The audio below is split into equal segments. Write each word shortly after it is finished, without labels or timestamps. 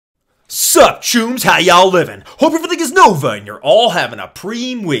Sup, chooms, how y'all living? Hope everything is Nova and you're all having a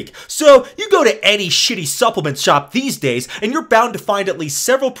preem week. So, you go to any shitty supplement shop these days and you're bound to find at least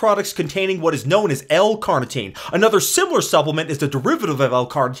several products containing what is known as L-carnitine. Another similar supplement is the derivative of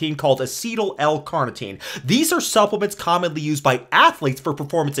L-carnitine called acetyl-L-carnitine. These are supplements commonly used by athletes for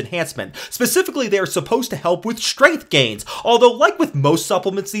performance enhancement. Specifically, they are supposed to help with strength gains. Although, like with most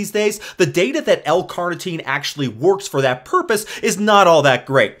supplements these days, the data that L-carnitine actually works for that purpose is not all that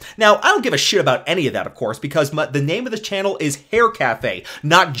great. Now, I don't give a shit about any of that, of course, because the name of this channel is Haircafe,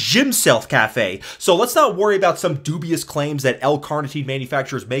 not Gym Self Cafe. So let's not worry about some dubious claims that L-carnitine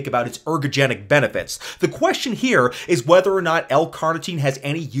manufacturers make about its ergogenic benefits. The question here is whether or not L-carnitine has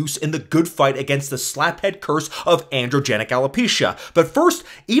any use in the good fight against the slaphead curse of androgenic alopecia. But first,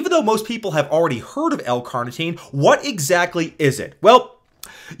 even though most people have already heard of L-carnitine, what exactly is it? Well,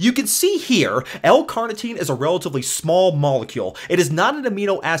 you can see here, L-carnitine is a relatively small molecule. It is not an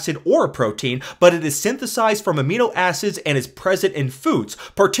amino acid or a protein, but it is synthesized from amino acids and is present in foods.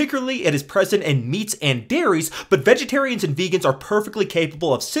 Particularly, it is present in meats and dairies, but vegetarians and vegans are perfectly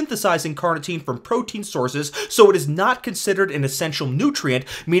capable of synthesizing carnitine from protein sources, so it is not considered an essential nutrient,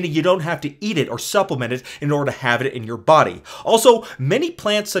 meaning you don't have to eat it or supplement it in order to have it in your body. Also, many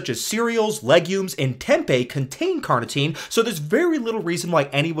plants such as cereals, legumes, and tempeh contain carnitine, so there's very little reason why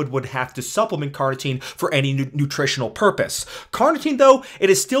anyone would have to supplement carnitine for any nutritional purpose. Carnitine, though, it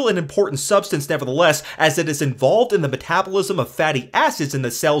is still an important substance nevertheless, as it is involved in the metabolism of fatty acids in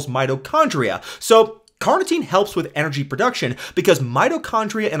the cell's mitochondria. So, carnitine helps with energy production because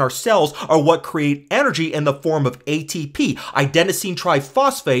mitochondria in our cells are what create energy in the form of ATP, adenosine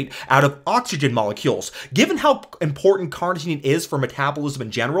triphosphate, out of oxygen molecules. Given how important carnitine is for metabolism in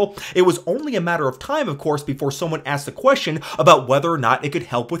general, it was only a matter of time, of course, before someone asked the question about whether or not it could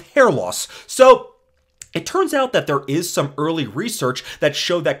help with hair loss. So, it turns out that there is some early research that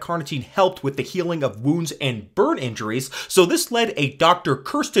showed that carnitine helped with the healing of wounds and burn injuries, so this led a Dr.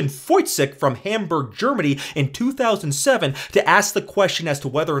 Kirsten Foitzik from Hamburg, Germany in 2007 to ask the question as to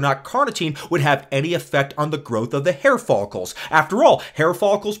whether or not carnitine would have any effect on the growth of the hair follicles. After all, hair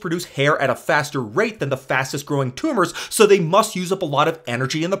follicles produce hair at a faster rate than the fastest growing tumors, so they must use up a lot of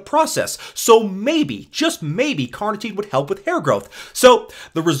energy in the process. So maybe, just maybe, carnitine would help with hair growth. So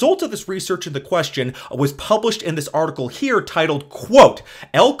the result of this research in the question was published in this article here titled, quote,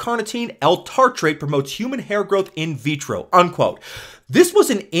 L-carnitine-L-tartrate promotes human hair growth in vitro, unquote. This was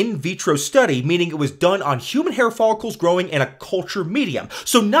an in vitro study, meaning it was done on human hair follicles growing in a culture medium.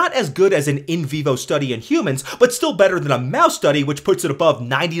 So not as good as an in vivo study in humans, but still better than a mouse study, which puts it above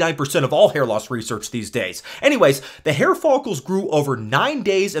 99% of all hair loss research these days. Anyways, the hair follicles grew over 9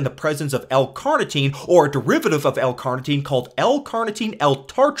 days in the presence of L-carnitine, or a derivative of L-carnitine called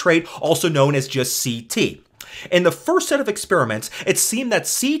l-carnitin-l-tartrate, also known as just CT. In the first set of experiments, it seemed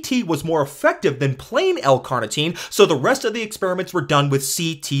that CT was more effective than plain L-carnitine, so the rest of the experiments were done with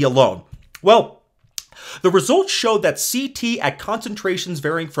CT alone. Well, the results showed that CT at concentrations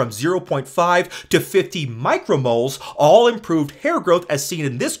varying from 0.5 to 50 micromoles all improved hair growth as seen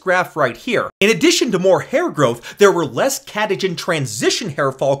in this graph right here. In addition to more hair growth, there were less catagen transition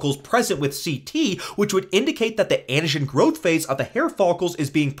hair follicles present with CT, which would indicate that the anagen growth phase of the hair follicles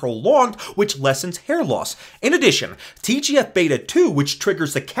is being prolonged, which lessens hair loss. In addition, TGF-beta2, which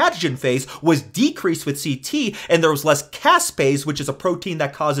triggers the catagen phase, was decreased with CT, and there was less caspase, which is a protein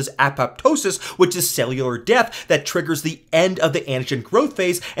that causes apoptosis, which is cellular death that triggers the end of the anagen growth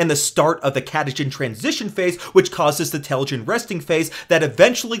phase and the start of the catagen transition phase, which causes the telogen resting phase that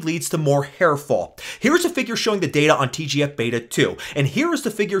eventually leads to more hair fall. Here's a figure showing the data on TGF-beta2, and here is the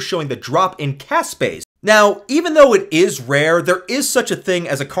figure showing the drop in caspase. Now, even though it is rare, there is such a thing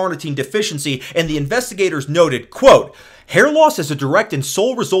as a carnitine deficiency, and the investigators noted, quote, hair loss as a direct and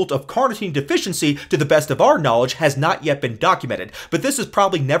sole result of carnitine deficiency, to the best of our knowledge, has not yet been documented, but this has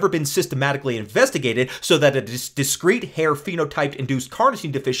probably never been systematically investigated, so that a discrete hair phenotype-induced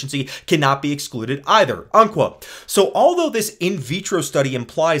carnitine deficiency cannot be excluded either, unquote. So although this in vitro study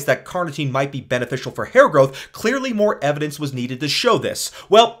implies that carnitine might be beneficial for hair growth, clearly more evidence was needed to show this.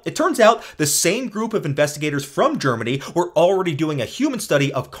 Well, it turns out the same group of investigators from Germany were already doing a human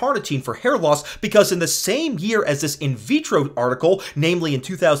study of carnitine for hair loss, because in the same year as this in vitro article, namely in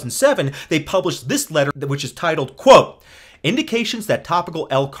 2007, they published this letter, which is titled, quote, Indications that topical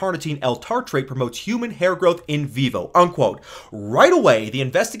l-carnitin-l-tartrate promotes human hair growth in vivo, unquote. Right away, the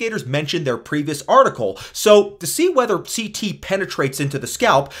investigators mentioned their previous article. So, to see whether CT penetrates into the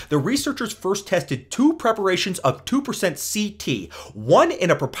scalp, the researchers first tested 2 preparations of 2% CT, one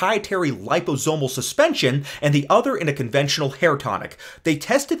in a proprietary liposomal suspension and the other in a conventional hair tonic. They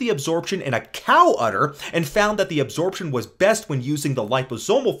tested the absorption in a cow udder and found that the absorption was best when using the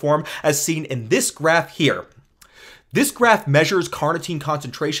liposomal form as seen in this graph here. This graph measures carnitine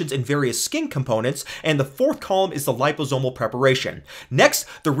concentrations in various skin components, and the 4th column is the liposomal preparation. Next,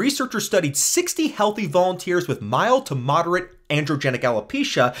 the researchers studied 60 healthy volunteers with mild to moderate androgenic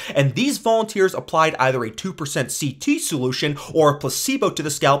alopecia, and these volunteers applied either a 2% CT solution or a placebo to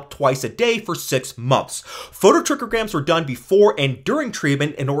the scalp twice a day for 6 months. Phototrichograms were done before and during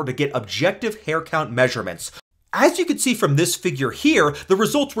treatment in order to get objective hair count measurements. As you can see from this figure here, the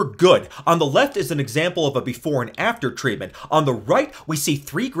results were good. On the left is an example of a before and after treatment. On the right, we see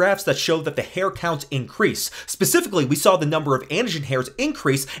 3 graphs that show that the hair counts increase. Specifically, we saw the number of anagen hairs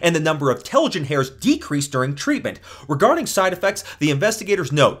increase and the number of telogen hairs decrease during treatment. Regarding side effects, the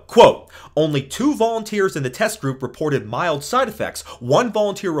investigators note, quote, only 2 volunteers in the test group reported mild side effects. 1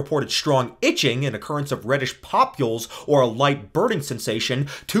 volunteer reported strong itching, an occurrence of reddish papules, or a light burning sensation.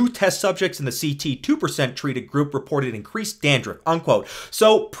 2 test subjects in the CT 2% treated group reported increased dandruff, unquote.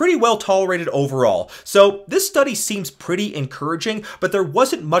 So pretty well tolerated overall. So this study seems pretty encouraging, but there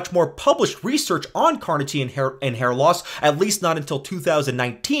wasn't much more published research on carnitine and hair loss, at least not until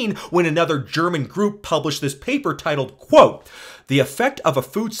 2019 when another German group published this paper titled, quote, the effect of a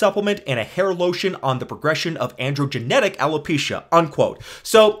food supplement and a hair lotion on the progression of androgenetic alopecia, unquote.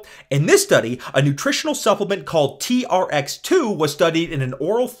 So, in this study, a nutritional supplement called TRX2 was studied in an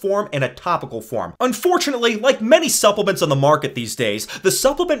oral form and a topical form. Unfortunately, like many supplements on the market these days, the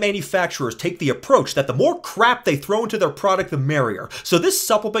supplement manufacturers take the approach that the more crap they throw into their product, the merrier. So this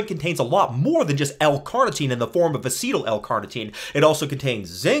supplement contains a lot more than just L-carnitine in the form of acetyl-L-carnitine. It also contains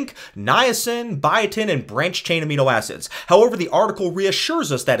zinc, niacin, biotin, and branched-chain amino acids. However, the article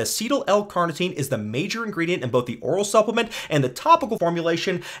reassures us that acetyl-L-carnitine is the major ingredient in both the oral supplement and the topical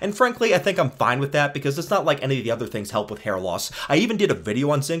formulation, and frankly, I think I'm fine with that because it's not like any of the other things help with hair loss. I even did a video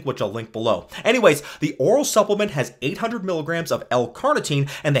on zinc, which I'll link below. Anyways, the oral supplement has 800 milligrams of L-carnitine,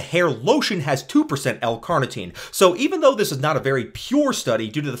 and the hair lotion has 2% L-carnitine. So even though this is not a very pure study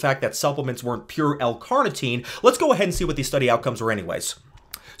due to the fact that supplements weren't pure L-carnitine, let's go ahead and see what these study outcomes were anyways.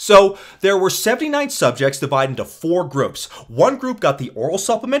 So, there were 79 subjects divided into 4 groups. 1 group got the oral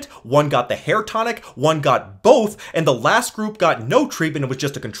supplement, 1 got the hair tonic, 1 got both, and the last group got no treatment and was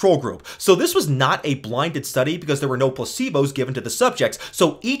just a control group. So this was not a blinded study because there were no placebos given to the subjects,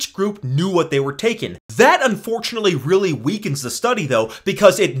 so each group knew what they were taking. That unfortunately really weakens the study though,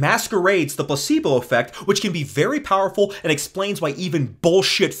 because it masquerades the placebo effect, which can be very powerful and explains why even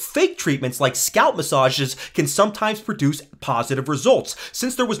bullshit fake treatments like scalp massages can sometimes produce positive results.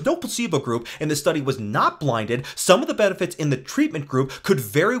 Since there was no placebo group and the study was not blinded, some of the benefits in the treatment group could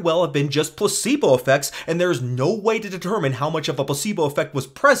very well have been just placebo effects, and there is no way to determine how much of a placebo effect was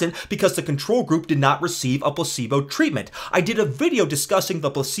present because the control group did not receive a placebo treatment. I did a video discussing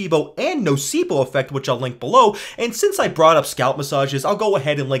the placebo and nocebo effect, which I'll link below, and since I brought up scalp massages, I'll go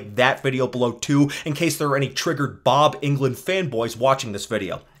ahead and link that video below too, in case there are any triggered Bob England fanboys watching this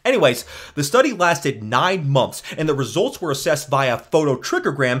video. Anyways, the study lasted 9 months, and the results were assessed via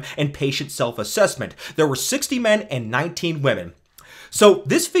phototrichogram and patient self-assessment. There were 60 men and 19 women. So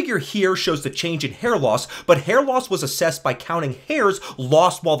this figure here shows the change in hair loss, but hair loss was assessed by counting hairs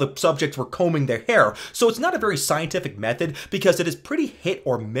lost while the subjects were combing their hair. So it's not a very scientific method because it is pretty hit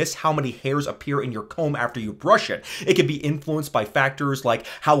or miss how many hairs appear in your comb after you brush it. It can be influenced by factors like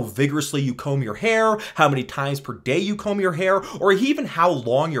how vigorously you comb your hair, how many times per day you comb your hair, or even how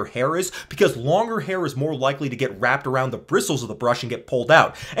long your hair is, because longer hair is more likely to get wrapped around the bristles of the brush and get pulled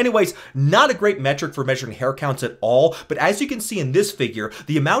out. Anyways, not a great metric for measuring hair counts at all, but as you can see in this figure,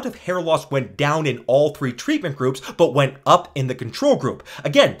 the amount of hair loss went down in all 3 treatment groups, but went up in the control group.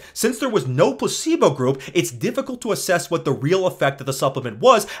 Again, since there was no placebo group, it's difficult to assess what the real effect of the supplement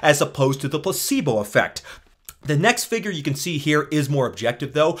was as opposed to the placebo effect. The next figure you can see here is more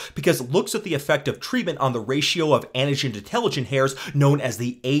objective though, because it looks at the effect of treatment on the ratio of anagen to telogen hairs known as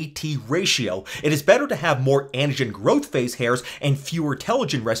the AT ratio. It is better to have more anagen growth phase hairs and fewer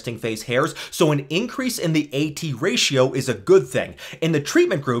telogen resting phase hairs, so an increase in the AT ratio is a good thing. In the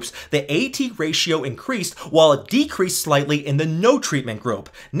treatment groups, the AT ratio increased while it decreased slightly in the no treatment group.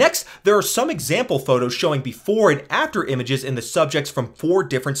 Next, there are some example photos showing before and after images in the subjects from 4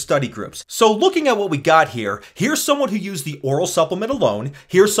 different study groups. So looking at what we got here, Here's someone who used the oral supplement alone,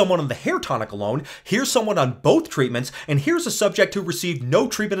 here's someone on the hair tonic alone, here's someone on both treatments, and here's a subject who received no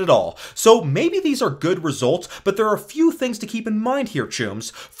treatment at all. So maybe these are good results, but there are a few things to keep in mind here,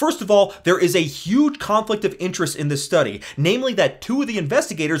 chooms. First of all, there is a huge conflict of interest in this study, namely that 2 of the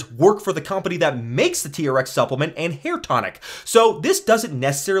investigators work for the company that makes the TRX supplement and hair tonic. So this doesn't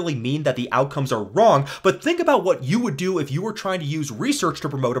necessarily mean that the outcomes are wrong, but think about what you would do if you were trying to use research to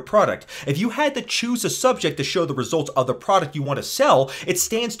promote a product. If you had to choose a subject to show the results of the product you want to sell, it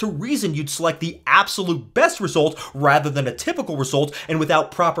stands to reason you'd select the absolute best result rather than a typical result, and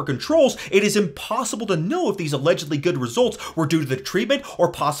without proper controls, it is impossible to know if these allegedly good results were due to the treatment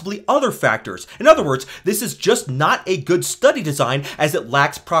or possibly other factors. In other words, this is just not a good study design as it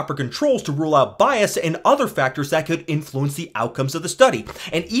lacks proper controls to rule out bias and other factors that could influence the outcomes of the study.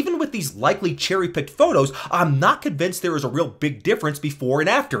 And even with these likely cherry-picked photos, I'm not convinced there is a real big difference before and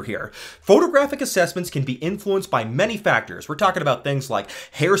after here. Photographic assessments can be influenced by many factors. We're talking about things like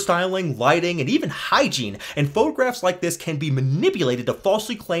hairstyling, lighting, and even hygiene, and photographs like this can be manipulated to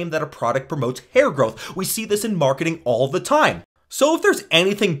falsely claim that a product promotes hair growth. We see this in marketing all the time. So if there's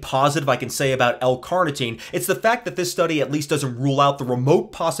anything positive I can say about L-carnitine, it's the fact that this study at least doesn't rule out the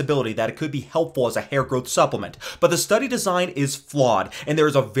remote possibility that it could be helpful as a hair growth supplement. But the study design is flawed, and there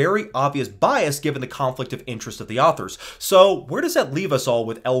is a very obvious bias given the conflict of interest of the authors. So where does that leave us all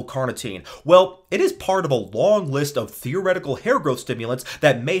with L-carnitine? Well, it is part of a long list of theoretical hair growth stimulants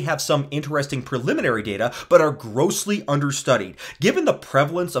that may have some interesting preliminary data, but are grossly understudied. Given the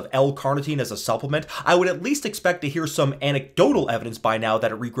prevalence of L-carnitine as a supplement, I would at least expect to hear some anecdotal evidence by now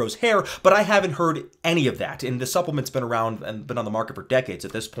that it regrows hair, but I haven't heard any of that, and the supplement's been around and been on the market for decades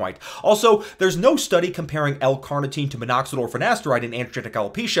at this point. Also, there's no study comparing L-carnitine to minoxidil or finasteride in androgenetic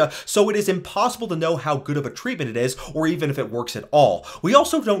alopecia, so it is impossible to know how good of a treatment it is, or even if it works at all. We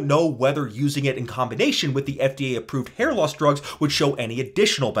also don't know whether using it in combination with the FDA-approved hair loss drugs would show any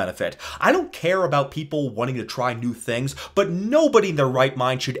additional benefit. I don't care about people wanting to try new things, but nobody in their right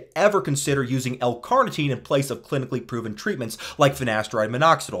mind should ever consider using L-carnitine in place of clinically proven treatments like finasteride and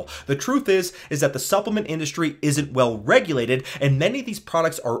minoxidil. The truth is that the supplement industry isn't well regulated, and many of these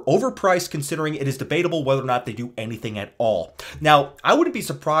products are overpriced considering it is debatable whether or not they do anything at all. Now, I wouldn't be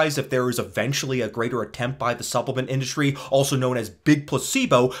surprised if there is eventually a greater attempt by the supplement industry, also known as Big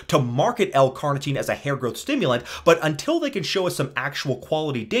Placebo, to market L-carnitine as a hair growth stimulant, but until they can show us some actual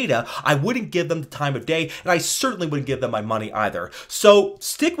quality data, I wouldn't give them the time of day, and I certainly wouldn't give them my money either. So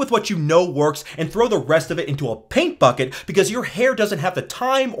stick with what you know works and throw the rest of it into a paint bucket, because your hair doesn't have the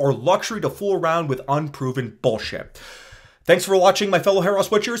time or luxury to fool around with unproven bullshit. Thanks for watching, my fellow hair loss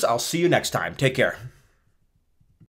witchers. I'll see you next time. Take care.